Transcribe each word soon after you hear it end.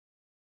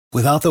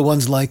Without the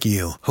ones like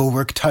you, who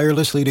work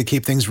tirelessly to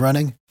keep things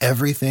running,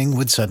 everything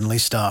would suddenly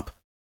stop.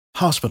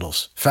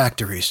 Hospitals,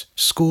 factories,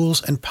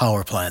 schools, and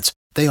power plants,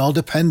 they all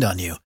depend on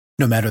you.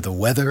 No matter the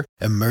weather,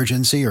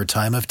 emergency, or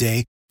time of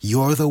day,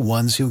 you're the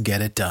ones who get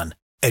it done.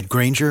 At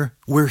Grainger,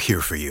 we're here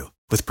for you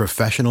with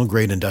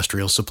professional-grade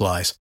industrial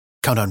supplies.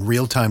 Count on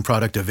real-time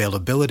product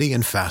availability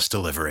and fast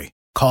delivery.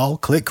 Call,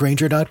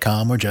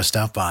 clickgrainger.com, or just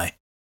stop by.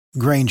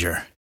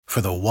 Grainger, for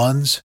the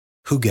ones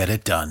who get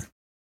it done.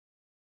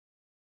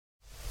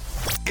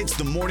 It's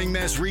the Morning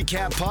Mess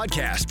Recap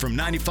Podcast from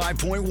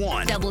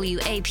 95.1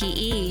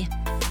 WAPE.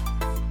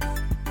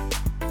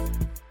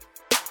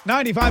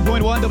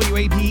 95.1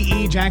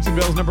 WAPE,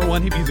 Jacksonville's number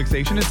one hit music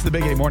station. It's the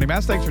Big A Morning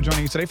Mass. Thanks for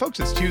joining us today, folks.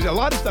 It's Tuesday. A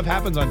lot of stuff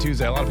happens on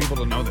Tuesday. A lot of people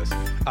don't know this.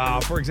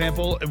 For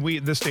example,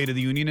 the State of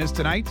the Union is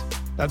tonight.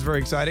 That's very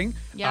exciting.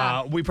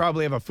 Yeah. We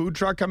probably have a food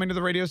truck coming to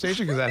the radio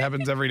station because that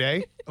happens every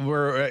day.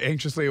 We're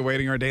anxiously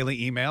awaiting our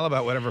daily email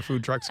about whatever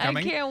food truck's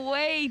coming. I can't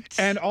wait.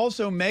 And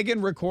also,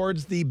 Meghan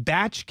records the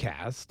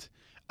Batchcast,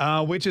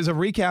 which is a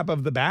recap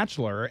of The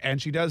Bachelor,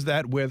 and she does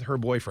that with her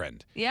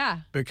boyfriend. Yeah.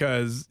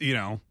 Because,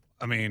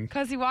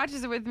 Because he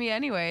watches it with me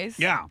anyways.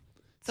 Yeah.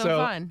 So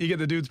fun. You get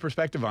the dude's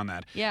perspective on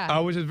that. Yeah.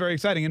 Which is very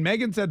exciting. And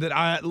Meghan said that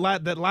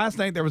that last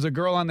night there was a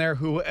girl on there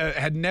who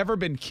had never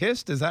been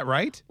kissed. Is that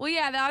right? Well,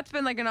 yeah, that's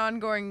been like an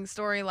ongoing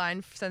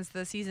storyline since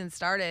the season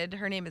started.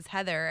 Her name is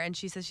Heather, and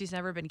she says she's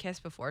never been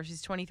kissed before.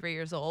 She's 23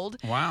 years old.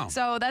 Wow.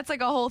 So that's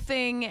like a whole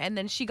thing. And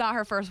then she got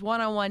her first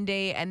one-on-one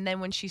date. And then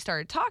when she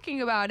started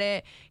talking about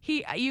it,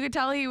 you could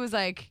tell he was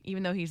like,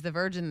 even though he's the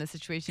virgin in the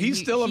situation. He's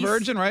still a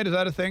virgin, right? Is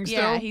that a thing still?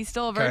 Yeah, he's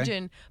still a Okay.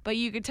 virgin. But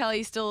you could tell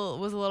he still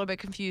was a little bit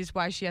confused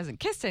why she hasn't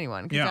kissed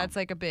anyone. Because that's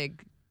like a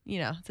big,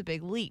 it's a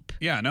big leap.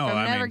 Yeah, no,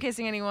 From never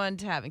kissing anyone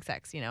to having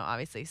sex,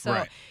 obviously. So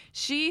Right.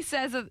 she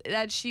says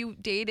that she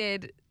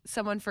dated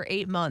someone for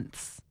 8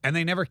 months. And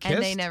they never kissed?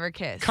 And they never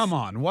kissed. Come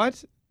on,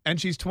 what? And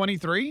she's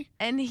 23?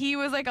 And he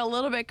was like a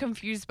little bit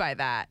confused by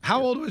that.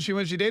 How old was she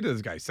when she dated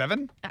this guy?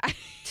 7?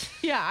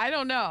 Yeah, I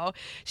don't know.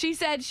 She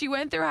said she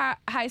went through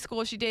high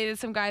school. She dated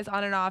some guys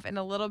on and off and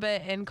a little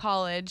bit in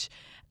college,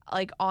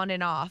 like on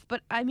and off.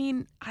 But I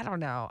mean, I don't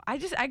know. I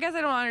guess I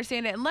don't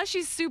understand it. Unless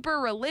she's super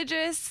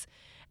religious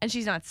and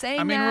she's not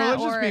saying that.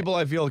 Religious people,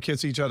 I feel,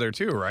 kiss each other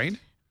too, right?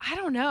 I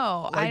don't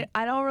know. Like-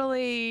 I don't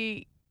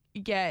really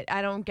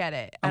I don't get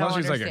it. Unless I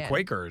don't she's like a understand.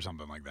 Quaker or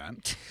something like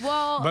that.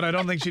 Well, But I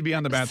don't think she'd be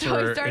on The Bachelor.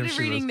 So I if started she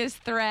reading was... this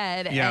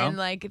thread, Yeah. and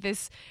like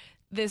this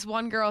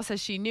one girl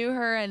says she knew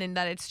her, and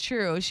that it's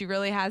true. She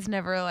really has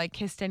never like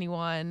kissed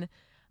anyone,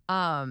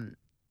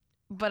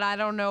 but I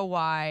don't know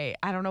why.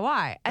 I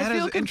That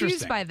feel is confused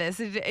interesting. by this.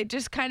 It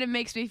just kind of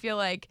makes me feel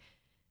like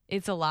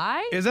it's a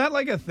lie. Is that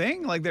like a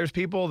thing? Like there's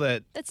people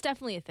that That's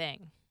definitely a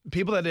thing.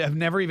 have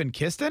never even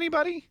kissed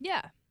anybody?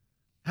 Yeah.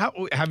 How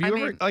have you I ever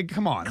mean, like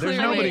come on? There's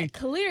clearly- nobody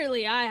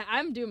Clearly,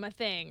 I'm doing my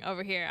thing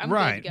over here. I'm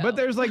right, good to go. but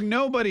there's like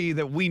nobody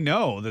that we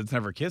know that's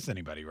never kissed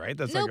anybody, right?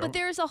 That's no, like but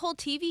there's a whole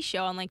TV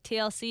show on like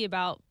TLC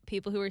about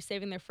people who were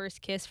saving their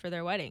first kiss for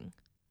their wedding.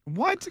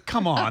 what?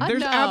 Come on,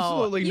 there's No.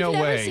 absolutely You've no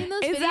never way. seen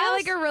those Is videos? that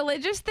like a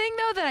religious thing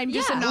though that I'm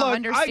just Yeah. not Look,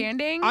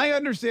 understanding? I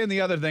understand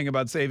the other thing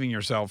about saving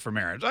yourself for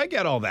marriage. I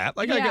get all that.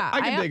 Like I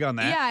can dig on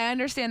that. Yeah, I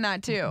understand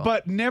that too.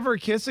 But never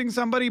kissing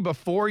somebody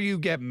before you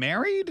get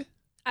married?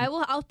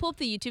 I'll pull up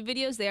the YouTube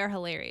videos. They are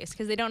hilarious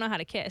because they don't know how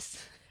to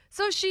kiss.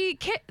 So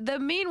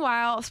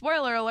meanwhile,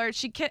 spoiler alert,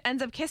 she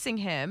ends up kissing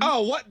him.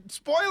 Oh, what?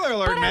 Spoiler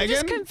alert, But I'm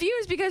just Megan.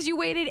 confused because you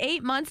waited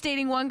 8 months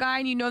dating one guy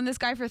and you've known this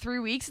guy for 3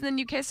 weeks and then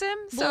you kiss him.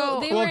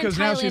 So they Well, were in 'cause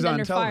now she's Thailand on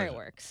under television.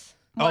 fireworks.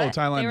 Oh, What?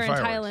 Thailand They were in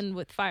fireworks. Thailand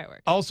with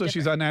fireworks. Also, she's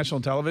Different. on national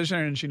television,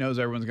 and she knows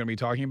everyone's going to be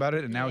talking about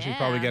it, and now she's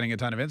probably Yeah. getting a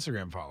ton of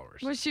Instagram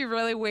followers. was she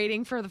really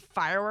waiting for the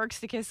fireworks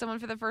to kiss someone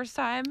for the first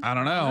time? I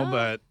don't know,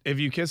 but if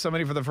you kiss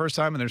somebody for the first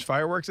time and there's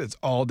fireworks, it's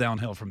all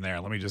downhill from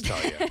there. Let me just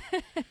tell you.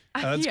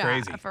 That's yeah,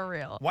 crazy. for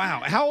real.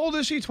 Wow. How old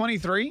is she?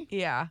 23?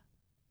 Yeah,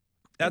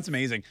 That's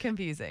amazing.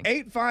 confusing.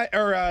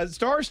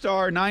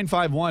 Star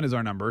 951 is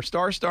our number.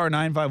 Star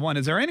 951.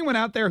 Is there anyone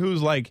out there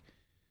who's like,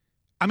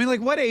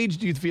 what age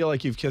do you feel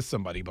like you've kissed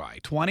somebody by?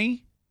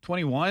 20?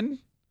 21?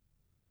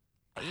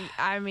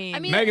 I mean,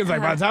 Megan's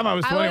like, by the time I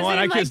was 21,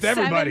 I in kissed like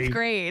everybody. 7th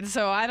grade,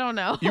 so I don't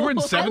know. You were in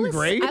seventh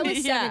grade? I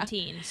was Yeah.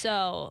 17,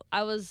 so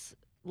I was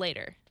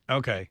later.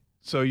 Okay.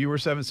 So you were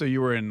 7, so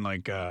you were in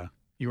like fifth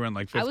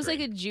I was grade.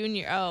 like a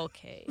junior. Oh,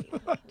 okay.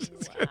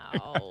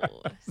 Wow.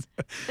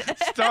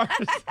 Stars.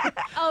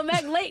 Oh,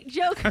 Meg, late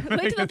joke.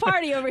 Late to the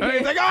party over here.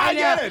 He's like, oh, I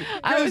get it.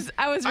 I was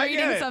I get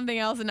reading it. something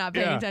else and not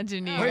paying Yeah.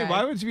 attention to you. Wait, guys.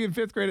 why would she be in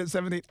 5th grade at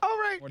 17? All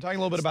right. We're talking a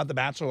little bit about The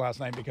Bachelor last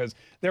night because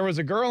there was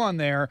a girl on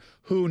there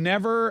who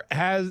never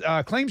has,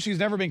 claims she's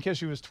never been kissed.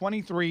 She was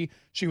 23.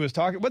 She was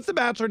talking. What's the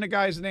Bachelor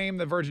guy's name,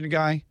 the virgin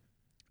guy?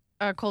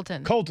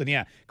 Colton. Colton,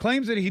 yeah.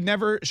 Claims that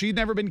she'd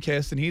never been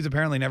kissed, and he's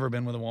apparently never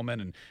been with a woman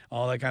and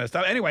all that kind of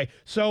stuff. Anyway,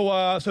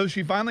 so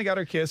she finally got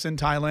her kiss in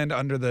Thailand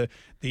under the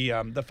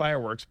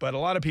fireworks. But a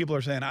lot of people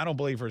are saying, I don't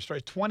believe her.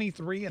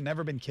 23 and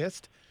never been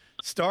kissed.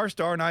 Star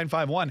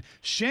 951.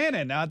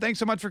 Shannon, thanks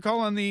so much for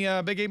calling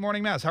the Big 8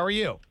 Morning Mass. How are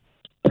you?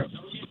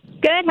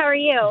 Good. How are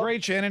you?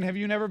 Great, Shannon. Have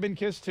you never been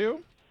kissed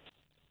too?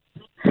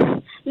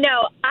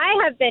 No,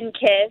 I have been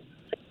kissed.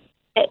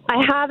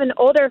 I have an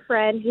older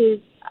friend who's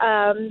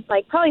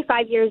probably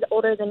 5 years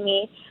older than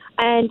me,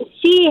 and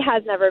she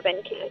has never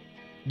been kissed.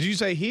 Did you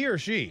say he or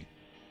she?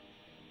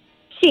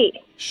 She.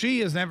 She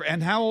has never.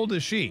 And how old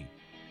is she?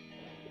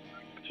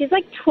 She's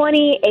like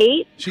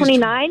 28,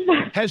 29.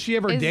 Has she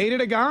ever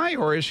dated a guy,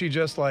 or is she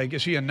just like,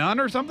 is she a nun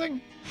or something?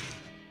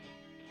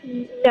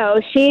 No,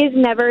 she's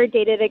never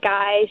dated a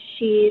guy.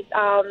 She's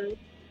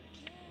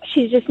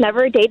just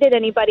never dated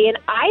anybody, and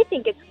I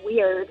think it's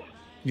weird.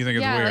 You think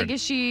it's yeah, weird? like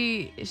is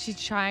she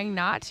trying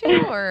not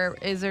to, or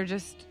is there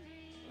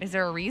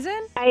a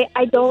reason?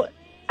 I don't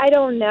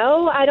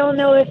know. I don't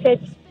know if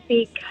it's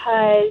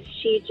because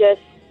she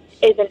just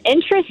isn't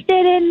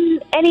interested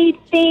in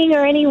anything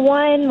or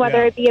anyone,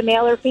 whether it be a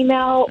male or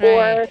female,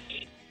 or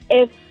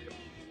if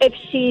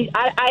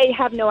I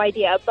have no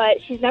idea, but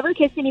she's never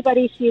kissed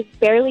anybody. She's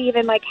barely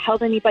even like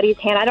held anybody's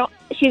hand.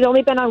 She's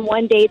only been on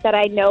one date that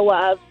I know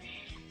of,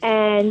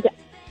 and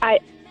I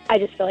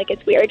just feel like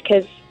it's weird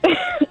because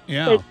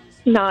it's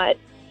not.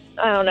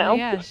 I don't know.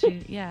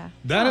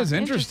 That is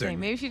interesting.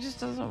 Maybe she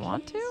just doesn't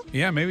want to.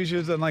 Yeah, maybe she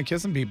doesn't like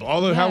kissing people.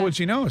 Although, how would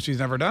she know if she's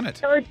never done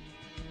it? Or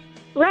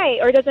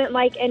doesn't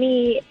like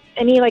any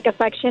like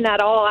affection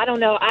at all. I don't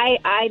know.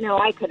 I know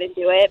I couldn't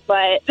do it,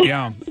 but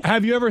yeah.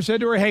 Have you ever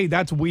said to her, "Hey,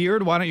 that's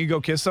weird. Why don't you go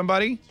kiss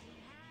somebody?"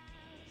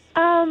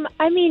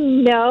 I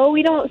mean, no,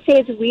 we don't say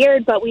it's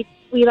weird, but we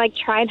like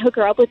try and hook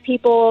her up with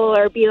people,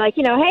 or be like,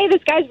 hey,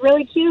 this guy's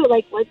really cute.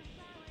 Like, let's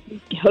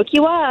hook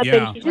you up.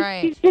 Yeah.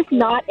 And she's just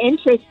not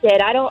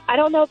interested. I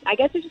don't know. I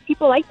guess there's just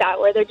people like that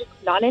where they're just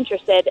not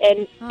interested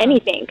in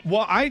anything.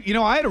 Well, I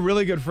had a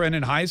really good friend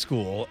in high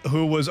school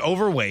who was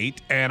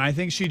overweight, and I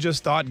think she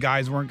just thought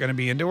guys weren't going to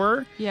be into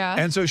her. Yeah.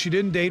 And so she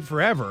didn't date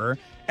forever.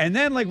 And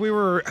then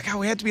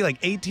we had to be like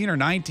 18 or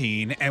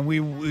 19, and we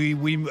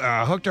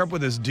hooked her up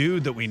with this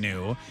dude that we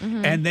knew,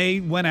 and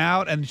they went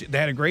out and they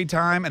had a great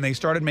time, and they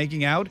started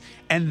making out,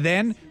 and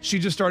then she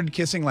just started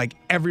kissing like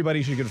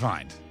everybody she could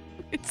find.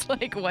 It's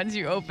like once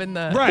you open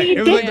the it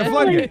was like the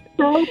floodgate.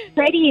 So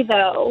pretty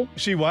though.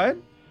 She what?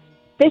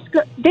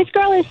 This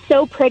girl is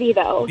so pretty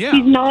though. Yeah.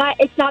 She's not.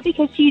 It's not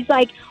because she's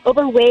like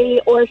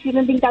overweight or she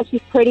doesn't think that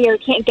she's pretty or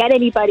can't get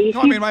anybody. No,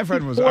 I mean my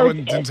friend was. I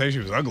didn't say she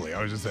was ugly.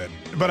 I was just saying.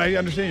 But I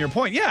understand your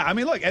point. Yeah. I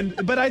mean, look,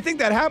 but I think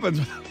that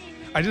happens.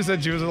 I just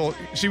said she was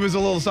a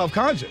little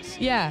self-conscious.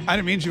 Yeah. I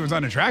didn't mean she was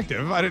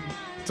unattractive.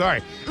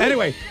 Sorry.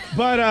 Anyway,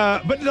 but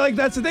like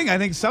that's the thing. I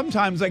think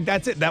sometimes like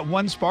that's it. That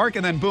one spark,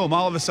 and then boom,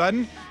 all of a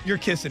sudden you're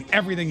kissing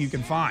everything you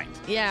can find.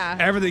 Yeah.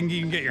 Everything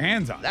you can get your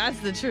hands on. That's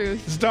the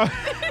truth.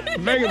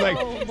 Megan's like,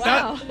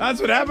 wow.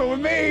 That's what happened with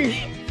me.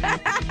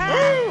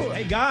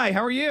 Hey, Guy,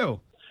 how are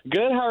you?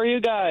 Good. How are you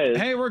guys?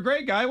 Hey, we're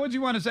great, Guy. What do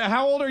you want to say?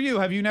 How old are you?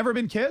 Have you never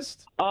been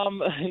kissed?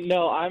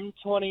 No, I'm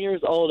 20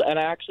 years old, and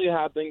I actually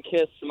have been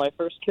kissed. My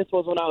first kiss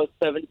was when I was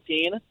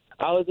 17.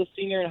 I was a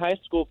senior in high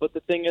school, but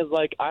the thing is,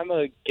 like, I'm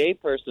a gay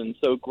person,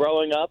 so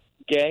growing up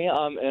gay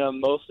in a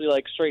mostly,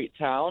 like, straight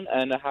town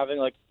and having,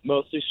 like,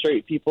 mostly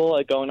straight people,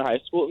 like, going to high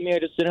school with me, I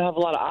just didn't have a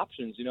lot of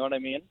options, you know what I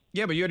mean?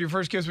 Yeah, but you had your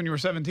first kiss when you were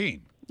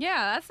 17.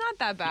 Yeah, that's not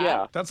that bad.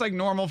 Yeah. That's, like,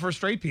 normal for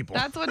straight people.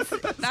 That's what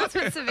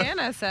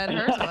Savannah said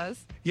hers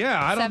was.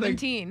 Yeah, I don't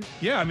 17. think...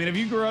 Yeah, I mean, if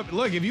you grew up...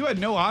 Look, if you had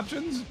no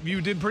options,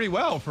 you did pretty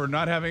well for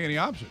not having any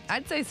options.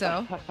 I'd say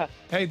so.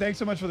 Hey, thanks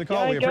so much for the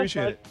call. We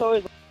appreciate it.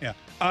 Always... Yeah.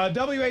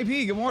 WAP,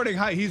 good morning.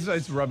 Hi. He's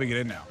rubbing it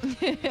in now.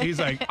 He's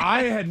like,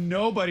 I had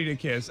nobody to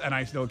kiss, and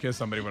I still kissed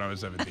somebody when I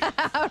was 17.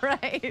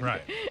 Right.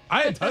 Right.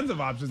 I had tons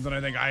of options, and I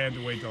think I had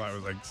to wait till I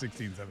was like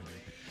 16,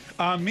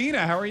 17.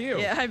 Mina, how are you?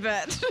 Yeah, I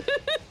bet.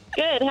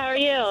 Good. How are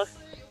you?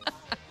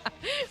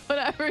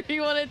 Whatever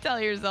you want to tell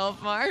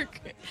yourself, Mark.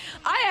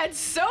 I had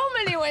so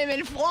many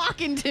women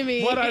flocking to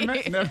me. What I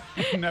meant,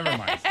 never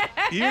mind.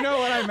 You know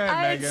what I meant,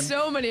 I Megan. had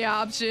so many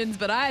options,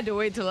 but I had to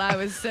wait till I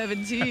was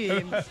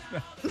 17.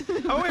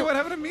 Oh, wait, what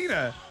happened to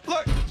Mina?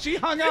 Look, she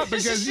hung up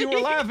because you were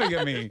laughing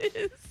at me.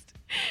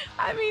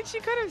 I mean, she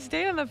could have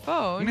stayed on the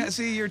phone.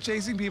 See, you're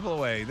chasing people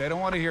away. They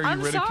don't want to hear you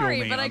I'm ridicule sorry,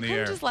 me but I on the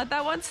couldn't air. just let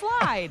that one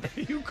slide.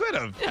 You could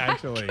have,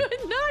 actually. I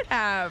could not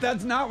have.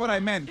 That's not what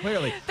I meant,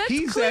 clearly. That's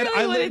He said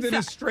clearly I what lived it in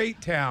a sa-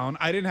 straight town.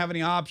 I didn't have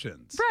any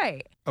options.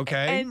 Right.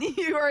 Okay? And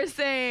you are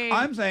saying...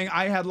 I'm saying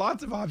I had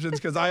lots of options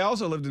because I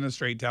also lived in a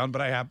straight town, but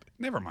I have...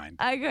 Never mind.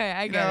 Okay,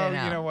 I get it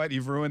now. You know what?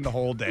 You've ruined the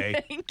whole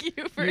day. Thank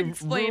you for You've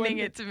explaining ruined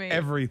it to me.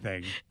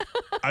 Everything.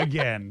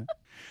 Again.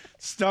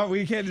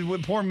 We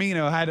can't... Poor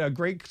Mina had a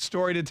great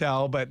story to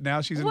tell, but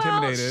now she's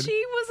intimidated. Well,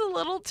 she was a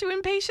little too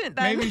impatient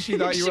then. Maybe she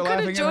thought you were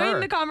laughing at her. She could have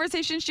joined the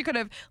conversation. She could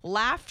have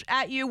laughed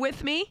at you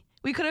with me.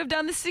 We could have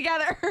done this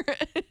together.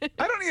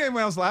 I don't need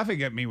anyone else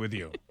laughing at me with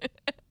you.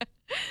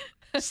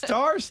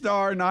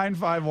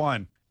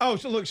 *951. Oh,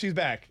 so look, she's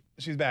back.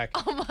 She's back.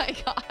 Oh, my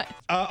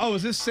God.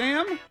 Is this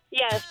Sam?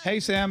 Yes. Hey,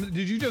 Sam,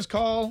 did you just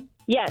call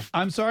Yes.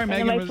 I'm sorry, And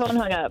Megan. then my phone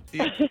hung up.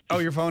 Oh,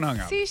 your phone hung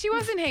up. See, she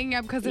wasn't hanging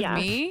up because of Yeah.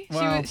 me.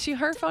 Well,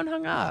 Her phone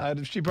hung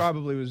up. She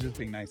probably was just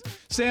being nice.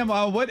 Sam,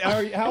 how old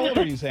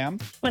are you, Sam?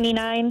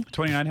 29.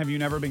 29. Have you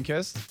never been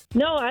kissed?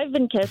 No, I've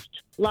been kissed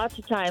lots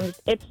of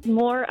times. It's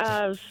more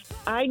of,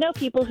 I know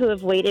people who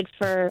have waited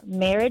for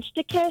marriage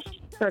to kiss,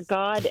 for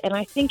God, and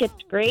I think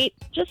it's great.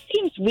 Just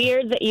seems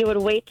weird that you would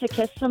wait to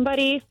kiss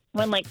somebody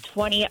when like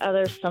 20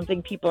 other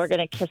something people are going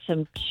to kiss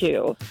him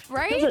too.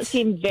 Right? Doesn't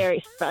seem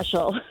very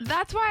special.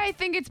 That's why I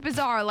think it's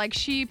bizarre. Like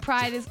she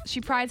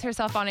prides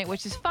herself on it,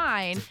 which is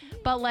fine.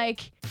 But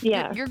like,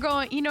 Yeah. you're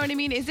going. You know what I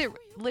mean? Is it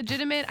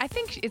legitimate? I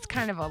think it's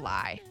kind of a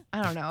lie.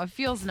 I don't know. It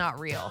feels not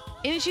real.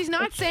 And she's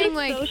not It's saying just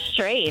like. so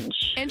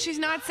strange. And she's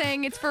not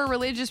saying it's for a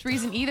religious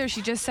reason either.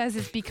 She just says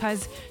it's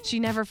because she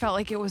never felt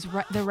like it was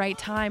the right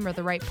time or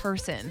the right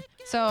person.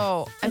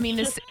 So, I mean,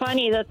 It's just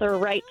funny that the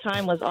right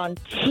time was on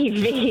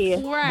TV.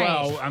 right.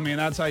 Well, I mean,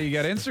 that's how you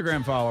get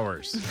Instagram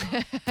followers.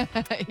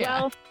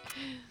 Yeah. Well,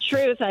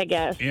 truth, I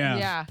guess.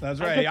 Yeah. That's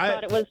I right. just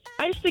thought it was.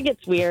 I just think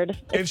it's weird.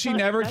 If It's she not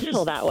never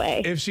special that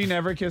way. If she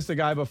never kissed a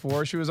guy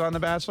before she was on The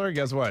Bachelor,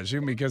 guess what? She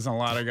can be kissing a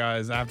lot of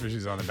guys after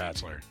she's on The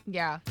Bachelor.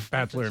 Yeah.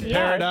 Bachelor in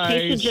Yeah, Paradise.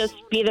 she should just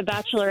be the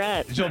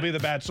Bachelorette. She'll be the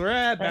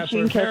Bachelorette, And Bachelor she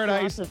in can kiss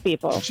Paradise. lots of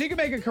people. She can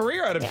make a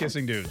career out of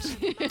kissing dudes.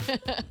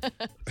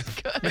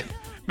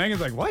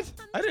 Megan's like, what?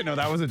 I didn't know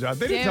that was a job.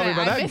 They didn't tell me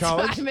about that in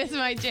college. I missed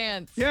my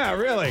chance. Yeah,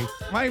 really.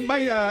 My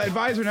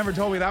advisor never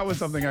told me that was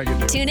something I could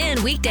do. Tune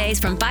in weekdays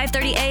from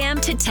 5:30 a.m.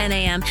 to 10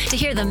 a.m. to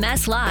hear the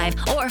mess live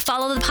or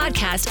follow the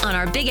podcast on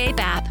our Big Ape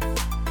app.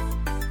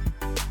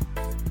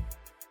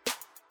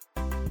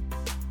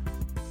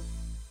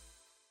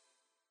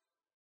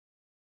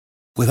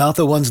 Without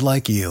the ones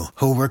like you,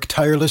 who work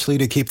tirelessly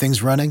to keep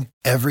things running,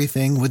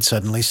 everything would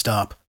suddenly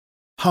stop.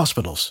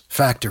 Hospitals,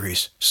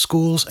 factories,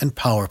 schools, and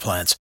power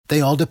plants, they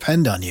all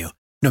depend on you.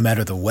 No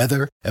matter the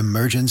weather,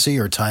 emergency,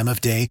 or time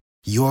of day,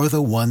 you're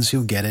the ones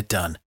who get it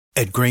done.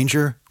 At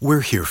Grainger,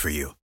 we're here for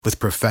you with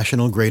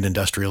professional-grade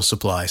industrial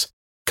supplies.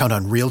 Count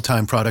on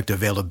real-time product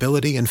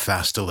availability and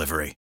fast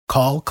delivery.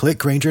 Call, click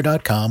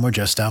Grainger.com, or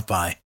just stop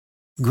by.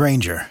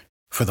 Grainger,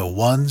 for the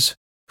ones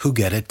who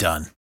get it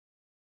done.